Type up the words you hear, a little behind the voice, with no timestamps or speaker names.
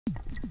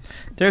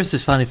There's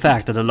this funny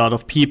fact that a lot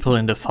of people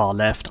in the far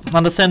left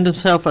understand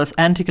themselves as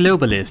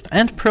anti-globalist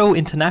and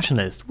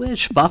pro-internationalist,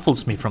 which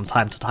baffles me from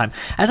time to time.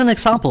 As an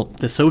example,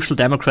 the Social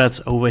Democrats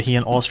over here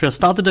in Austria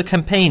started a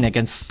campaign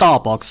against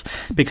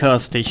Starbucks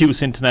because they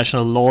use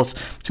international laws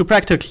to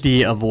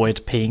practically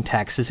avoid paying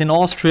taxes in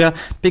Austria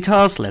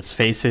because, let's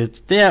face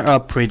it, they are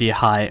pretty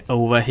high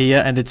over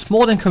here and it's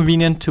more than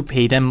convenient to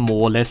pay them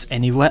more or less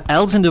anywhere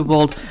else in the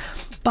world.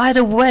 By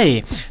the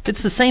way,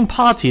 it's the same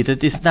party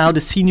that is now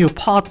the senior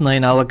partner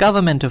in our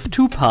government of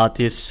two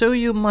parties, so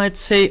you might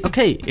say,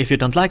 okay, if you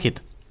don't like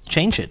it,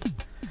 change it.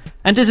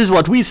 And this is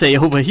what we say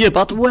over here,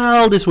 but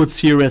well, this would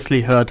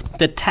seriously hurt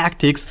the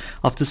tactics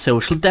of the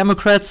Social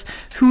Democrats,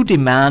 who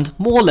demand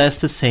more or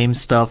less the same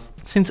stuff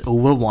since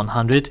over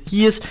 100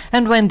 years,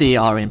 and when they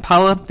are in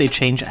power, they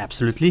change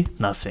absolutely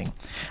nothing.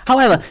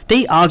 However,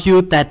 they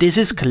argue that this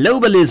is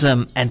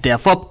globalism and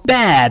therefore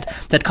bad,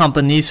 that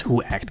companies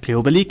who act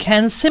globally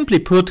can simply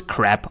put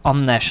crap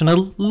on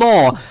national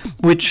law,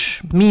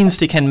 which means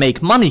they can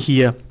make money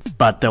here,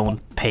 but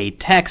don't pay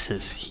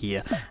taxes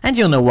here. And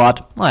you know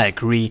what? I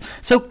agree.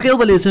 So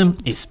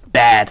globalism is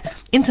bad.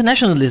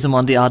 Internationalism,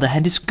 on the other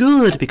hand, is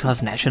good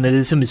because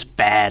nationalism is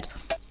bad.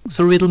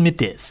 So riddle me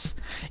this.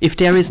 If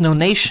there is no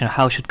nation,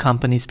 how should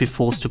companies be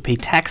forced to pay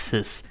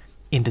taxes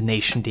in the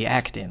nation they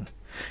act in?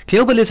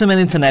 Globalism and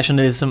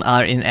internationalism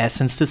are in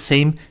essence the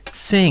same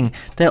thing.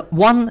 The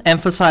one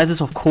emphasizes,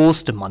 of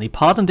course, the money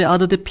part and the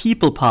other the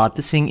people part.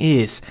 The thing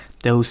is,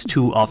 those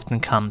two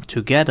often come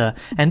together,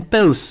 and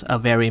both are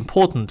very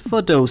important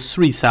for those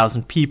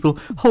 3,000 people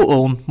who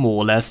own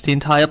more or less the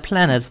entire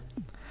planet.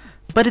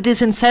 But it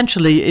is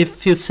essentially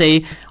if you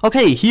say,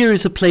 okay, here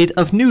is a plate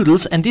of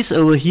noodles and this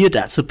over here,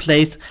 that's a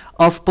plate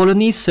of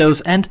bolognese sauce.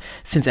 And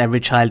since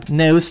every child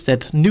knows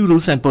that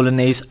noodles and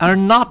bolognese are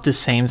not the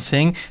same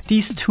thing,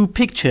 these two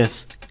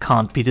pictures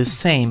can't be the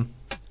same.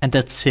 And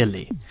that's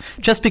silly.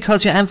 Just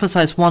because you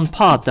emphasize one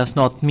part does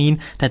not mean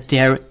that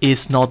there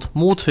is not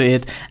more to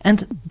it.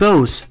 And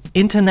both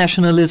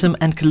internationalism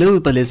and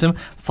globalism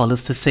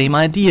follows the same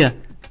idea.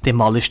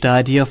 Demolish the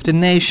idea of the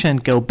nation,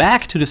 go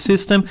back to the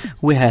system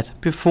we had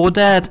before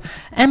that.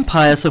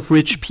 Empires of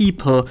rich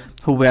people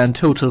who were in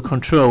total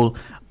control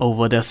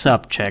over their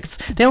subjects.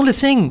 The only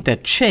thing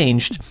that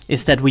changed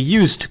is that we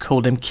used to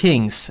call them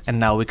kings, and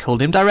now we call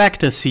them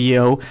director,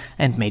 CEO,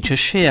 and major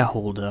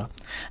shareholder.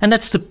 And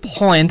that's the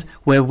point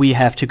where we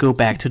have to go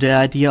back to the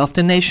idea of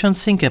the nation.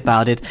 Think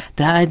about it.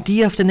 The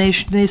idea of the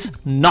nation is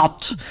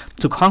not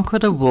to conquer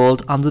the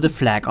world under the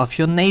flag of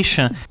your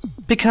nation,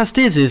 because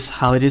this is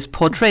how it is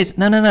portrayed.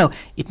 No.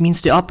 It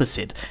means the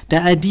opposite.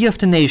 The idea of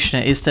the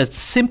nation is that,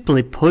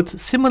 simply put,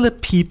 similar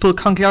people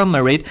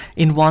conglomerate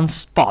in one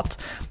spot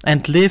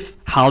and live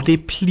how they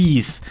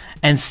please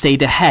and stay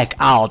the heck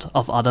out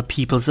of other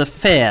people's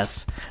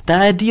affairs. The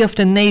idea of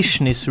the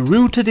nation is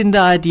rooted in the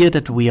idea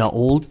that we are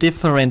all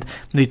different,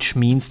 which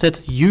means that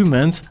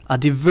humans are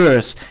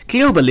diverse.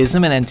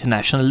 Globalism and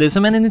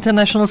internationalism and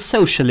international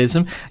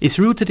socialism is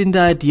rooted in the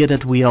idea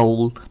that we are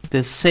all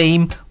the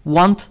same,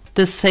 want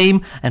the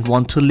same, and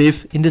want to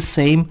live in the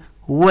same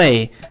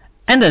way.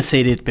 And I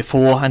said it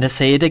before and I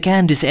say it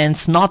again, this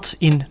ends not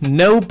in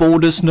no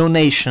borders, no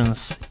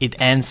nations. It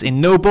ends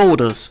in no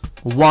borders,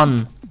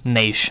 one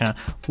nation,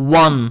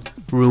 one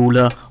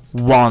ruler,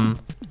 one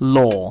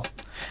law.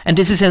 And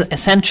this is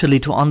essentially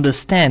to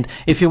understand,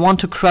 if you want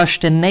to crush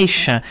the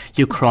nation,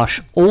 you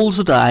crush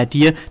also the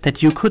idea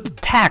that you could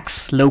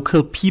tax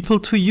local people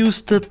to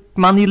use the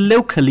money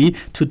locally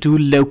to do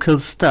local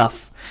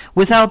stuff.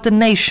 Without the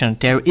nation,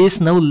 there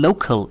is no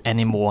local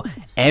anymore.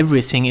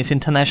 Everything is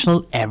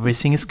international,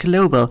 everything is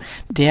global.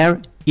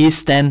 There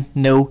is then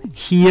no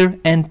here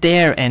and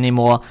there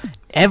anymore.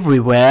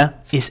 Everywhere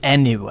is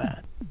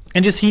anywhere.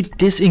 And you see,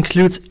 this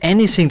includes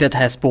anything that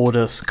has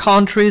borders: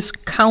 countries,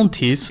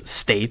 counties,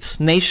 states,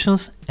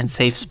 nations, and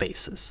safe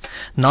spaces.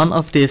 None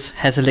of this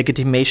has a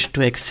legitimation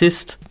to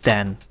exist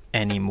then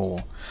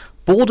anymore.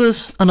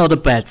 Borders are not a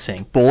bad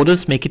thing.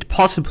 Borders make it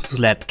possible to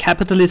let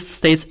capitalist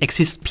states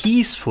exist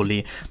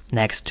peacefully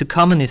next to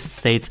communist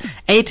states,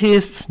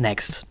 atheists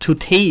next to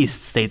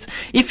theist states.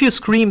 If you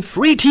scream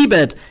 "Free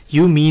Tibet,"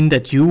 you mean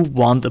that you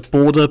want a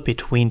border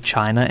between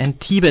China and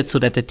Tibet so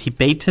that the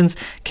Tibetans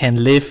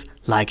can live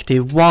like they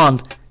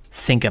want.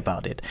 Think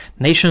about it.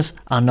 Nations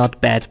are not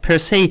bad per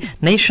se.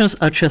 Nations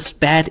are just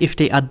bad if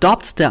they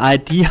adopt the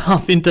idea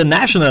of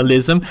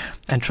internationalism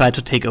and try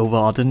to take over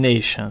other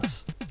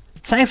nations.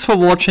 Thanks for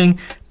watching.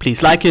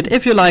 Please like it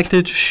if you liked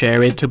it,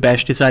 share it to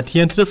bash this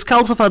idea into the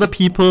skulls of other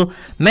people.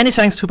 Many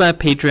thanks to my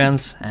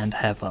Patreons and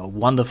have a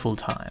wonderful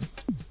time.